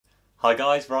Hi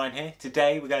guys, Ryan here.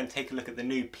 Today we're going to take a look at the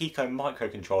new Pico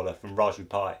microcontroller from Raspberry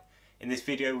Pi. In this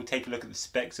video we'll take a look at the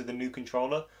specs of the new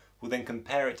controller, we'll then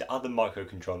compare it to other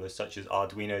microcontrollers such as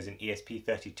Arduinos and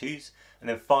ESP32s, and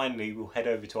then finally we'll head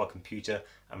over to our computer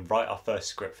and write our first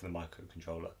script for the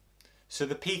microcontroller. So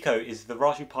the Pico is the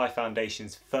Raspberry Pi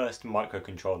Foundation's first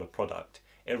microcontroller product.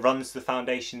 It runs the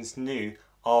Foundation's new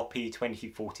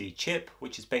RP2040 chip,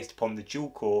 which is based upon the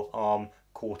dual-core ARM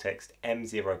Cortex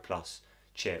M0 Plus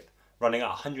chip, running at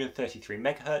 133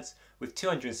 MHz with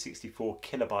 264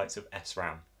 kilobytes of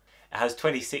SRAM. It has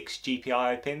 26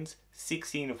 GPIO pins,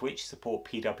 16 of which support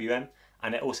PWM,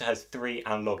 and it also has 3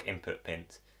 analog input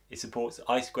pins. It supports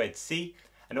I2C,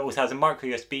 and it also has a micro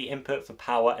USB input for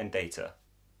power and data.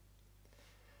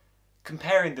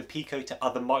 Comparing the Pico to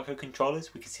other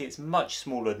microcontrollers, we can see it's much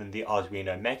smaller than the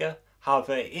Arduino Mega,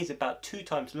 however it is about 2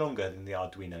 times longer than the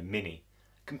Arduino Mini.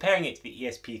 Comparing it to the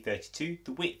ESP32,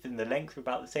 the width and the length are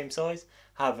about the same size,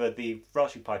 however the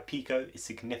Raspberry Pi Pico is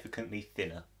significantly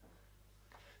thinner.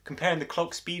 Comparing the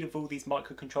clock speed of all these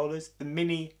microcontrollers, the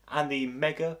Mini and the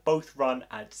Mega both run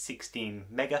at 16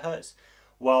 MHz,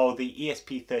 while the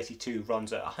ESP32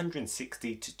 runs at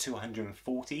 160 to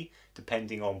 240,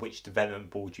 depending on which development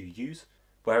board you use,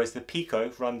 whereas the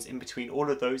Pico runs in between all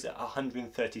of those at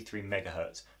 133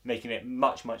 MHz, making it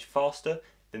much faster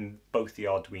than both the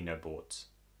Arduino boards.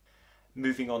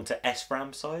 Moving on to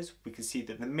SRAM size, we can see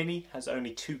that the Mini has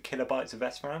only 2 kilobytes of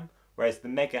SRAM, whereas the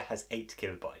Mega has 8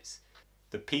 kilobytes.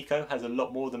 The Pico has a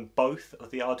lot more than both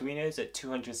of the Arduinos at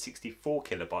 264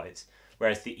 kilobytes,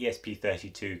 whereas the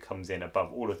ESP32 comes in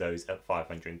above all of those at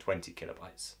 520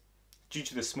 kilobytes. Due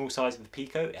to the small size of the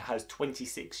Pico, it has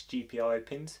 26 GPIO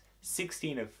pins,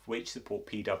 16 of which support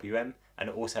PWM, and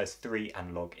it also has 3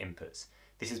 analog inputs.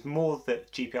 This is more the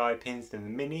GPIO pins than the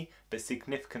Mini, but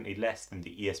significantly less than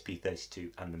the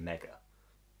ESP32 and the Mega.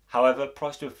 However,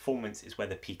 price to performance is where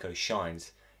the Pico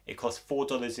shines. It costs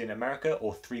 $4 in America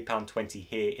or £3.20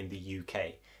 here in the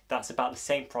UK. That's about the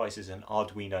same price as an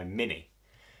Arduino Mini.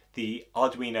 The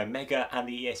Arduino Mega and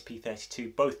the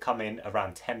ESP32 both come in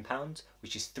around £10,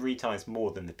 which is 3 times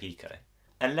more than the Pico.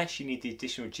 Unless you need the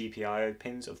additional GPIO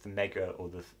pins of the Mega or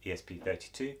the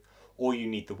ESP32, or you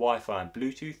need the Wi-Fi and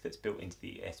Bluetooth that's built into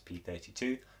the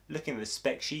ESP32, looking at the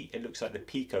spec sheet, it looks like the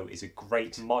Pico is a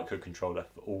great microcontroller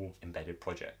for all embedded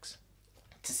projects.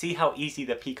 To see how easy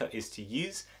the Pico is to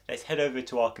use, let's head over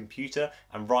to our computer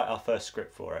and write our first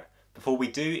script for it. Before we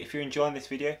do, if you're enjoying this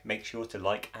video, make sure to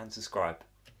like and subscribe.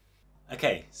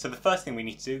 Okay, so the first thing we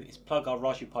need to do is plug our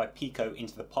Raspberry Pi Pico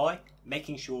into the Pi,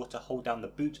 making sure to hold down the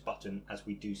boot button as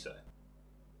we do so.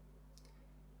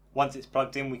 Once it's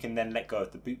plugged in, we can then let go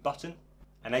of the boot button,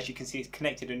 and as you can see, it's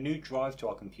connected a new drive to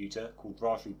our computer called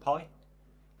Raspberry Pi.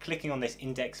 Clicking on this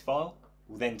index file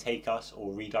will then take us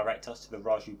or redirect us to the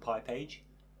Raspberry Pi page,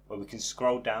 where we can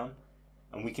scroll down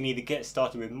and we can either get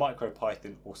started with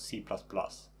MicroPython or C++.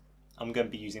 I'm going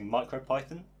to be using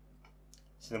MicroPython,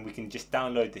 so then we can just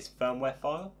download this firmware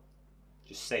file,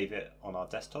 just save it on our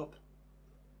desktop,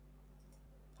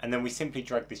 and then we simply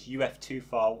drag this UF2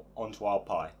 file onto our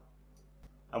Pi.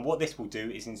 And what this will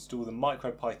do is install the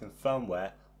MicroPython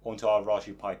firmware onto our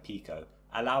Raspberry Pi Pico,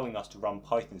 allowing us to run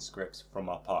Python scripts from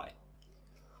our Pi.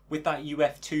 With that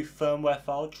UF2 firmware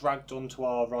file dragged onto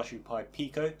our Raspberry Pi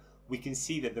Pico, we can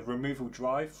see that the removal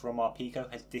drive from our Pico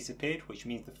has disappeared, which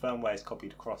means the firmware is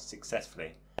copied across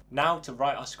successfully. Now to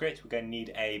write our script, we're going to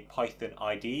need a Python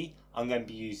IDE. I'm going to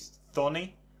be using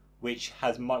Thonny, which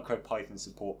has MicroPython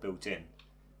support built in.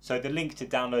 So the link to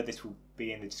download this will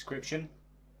be in the description,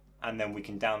 and then we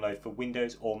can download for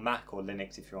Windows or Mac or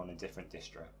Linux if you're on a different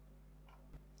distro.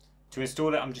 To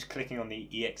install it, I'm just clicking on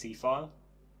the exe file.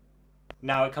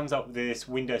 Now it comes up with this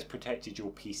Windows protected your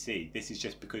PC. This is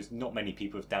just because not many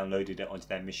people have downloaded it onto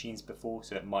their machines before,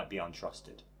 so it might be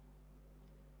untrusted.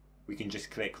 We can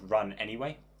just click run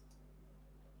anyway.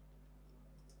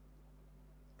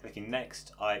 Clicking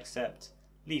next, I accept,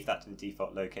 leave that to the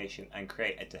default location and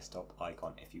create a desktop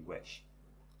icon if you wish.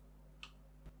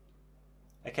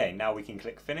 Okay, now we can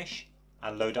click finish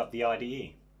and load up the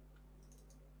IDE.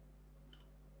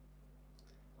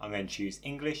 I'm going to choose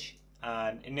English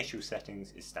and initial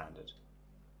settings is standard.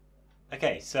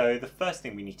 Okay, so the first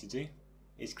thing we need to do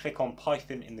is click on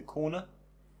Python in the corner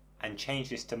and change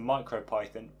this to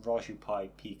MicroPython Raspberry Pi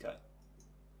Pico.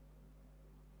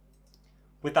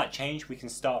 With that change, we can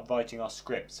start writing our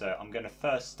script. So I'm going to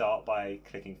first start by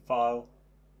clicking File,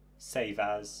 Save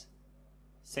As,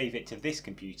 save it to this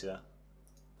computer,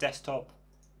 desktop,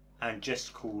 and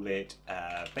just call it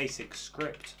basic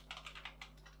script.py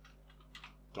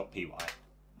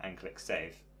and click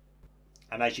save.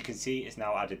 And as you can see, it's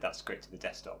now added that script to the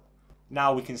desktop.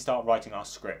 Now we can start writing our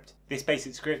script. This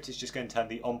basic script is just going to turn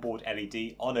the onboard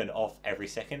LED on and off every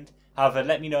second. However,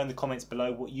 let me know in the comments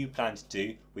below what you plan to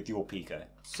do with your Pico.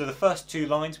 So the first two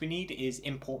lines we need is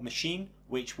import machine,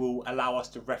 which will allow us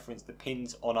to reference the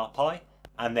pins on our Pi,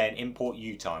 and then import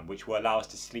UTime, which will allow us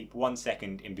to sleep 1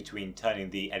 second in between turning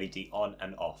the LED on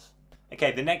and off.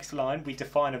 Okay, the next line, we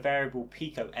define a variable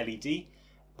Pico LED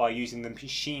by using the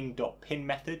machine.pin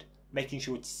method, making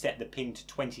sure to set the pin to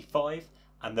 25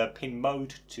 and the pin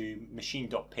mode to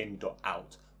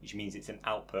machine.pin.out, which means it's an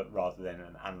output rather than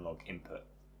an analog input.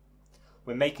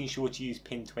 We're making sure to use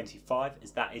pin 25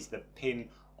 as that is the pin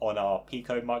on our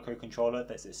Pico microcontroller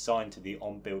that's assigned to the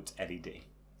on-built LED.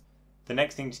 The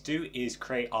next thing to do is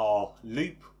create our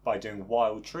loop by doing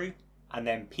while true and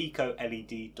then Pico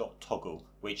LED.toggle,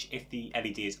 which if the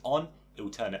LED is on, it will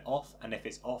turn it off, and if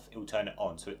it's off, it will turn it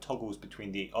on, so it toggles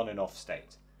between the on and off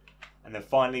state. And then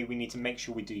finally, we need to make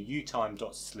sure we do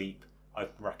utime.sleep,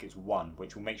 open brackets 1,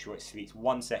 which will make sure it sleeps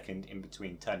 1 second in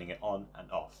between turning it on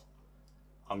and off.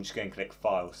 I'm just going to click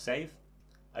File, Save.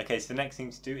 Okay, so the next thing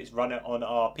to do is run it on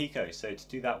our Pico. So to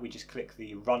do that, we just click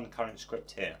the Run Current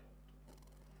Script here.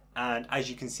 And as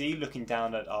you can see, looking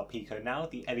down at our Pico now,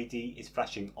 the LED is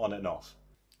flashing on and off.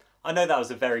 I know that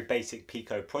was a very basic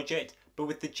Pico project, but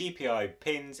with the GPIO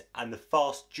pins and the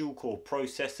fast dual-core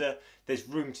processor, there's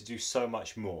room to do so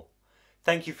much more.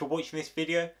 Thank you for watching this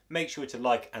video, make sure to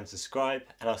like and subscribe,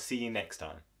 and I'll see you next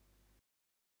time.